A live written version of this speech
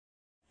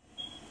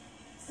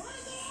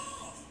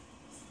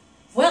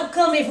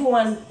Welcome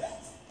everyone.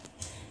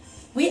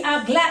 We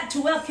are glad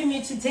to welcome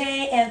you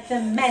today at the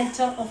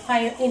Mantle of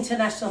Fire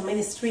International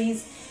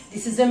Ministries.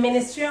 This is a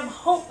ministry of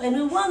hope, and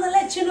we want to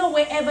let you know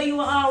wherever you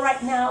are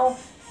right now,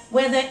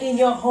 whether in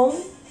your home,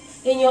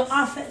 in your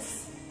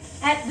office,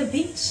 at the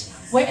beach,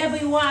 wherever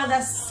you are,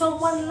 that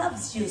someone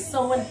loves you,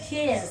 someone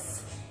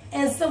cares,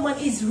 and someone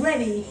is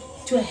ready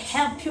to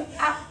help you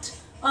out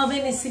of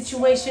any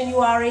situation you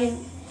are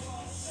in.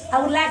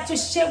 I would like to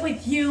share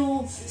with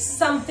you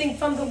something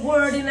from the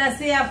word in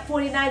Isaiah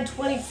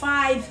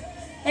 49:25.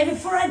 And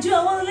before I do,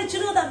 I want to let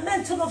you know that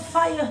Mantle of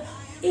Fire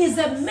is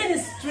a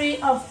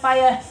ministry of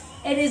fire.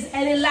 It is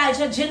an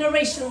Elijah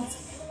generation.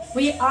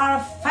 We are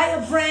a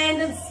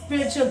firebrand and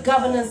spiritual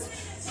governance,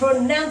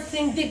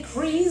 pronouncing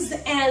decrees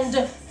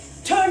and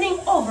turning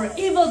over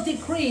evil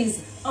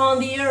decrees on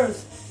the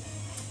earth.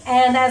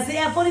 And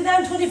Isaiah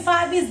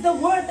 49:25 is the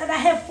word that I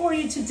have for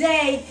you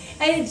today.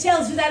 And it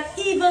tells you that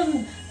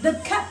even the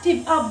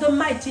captive of the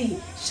mighty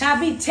shall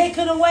be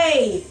taken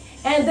away,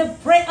 and the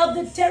prey of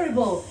the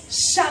terrible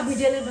shall be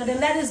delivered.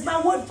 And that is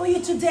my word for you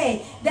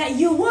today, that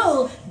you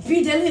will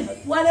be delivered.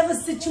 Whatever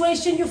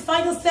situation you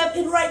find yourself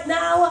in right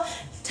now,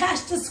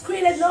 touch the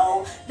screen and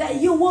know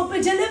that you will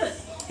be delivered.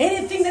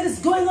 Anything that is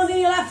going on in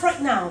your life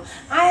right now,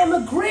 I am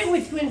agreeing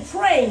with you and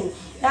praying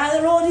that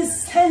the Lord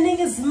is sending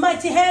His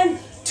mighty hand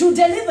to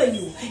deliver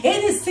you.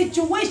 Any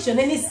situation,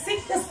 any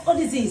sickness or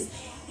disease,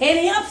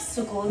 any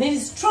obstacle, any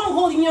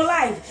stronghold in your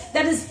life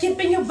that is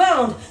keeping you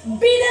bound,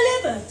 be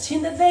delivered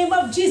in the name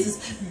of Jesus.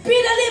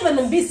 Be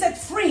delivered and be set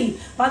free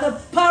by the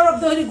power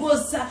of the Holy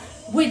Ghost.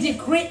 We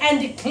decree and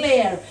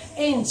declare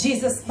in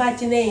Jesus'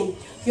 mighty name.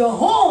 Your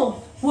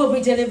home will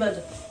be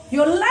delivered.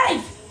 Your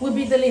life will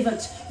be delivered.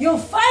 Your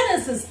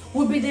finances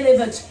will be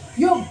delivered.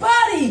 Your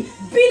body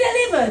be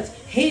delivered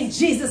in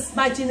Jesus'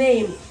 mighty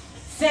name.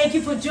 Thank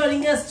you for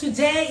joining us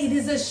today. It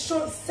is a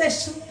short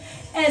session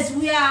as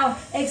we are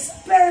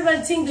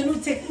experimenting the new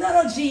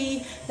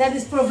technology that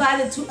is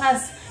provided to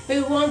us.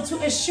 We want to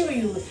assure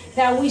you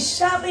that we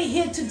shall be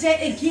here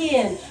today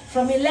again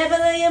from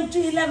 11 a.m. to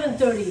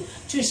 11:30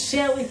 to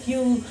share with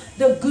you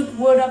the good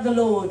word of the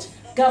Lord.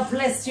 God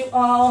bless you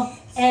all,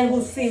 and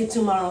we'll see you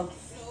tomorrow.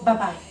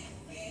 Bye-bye.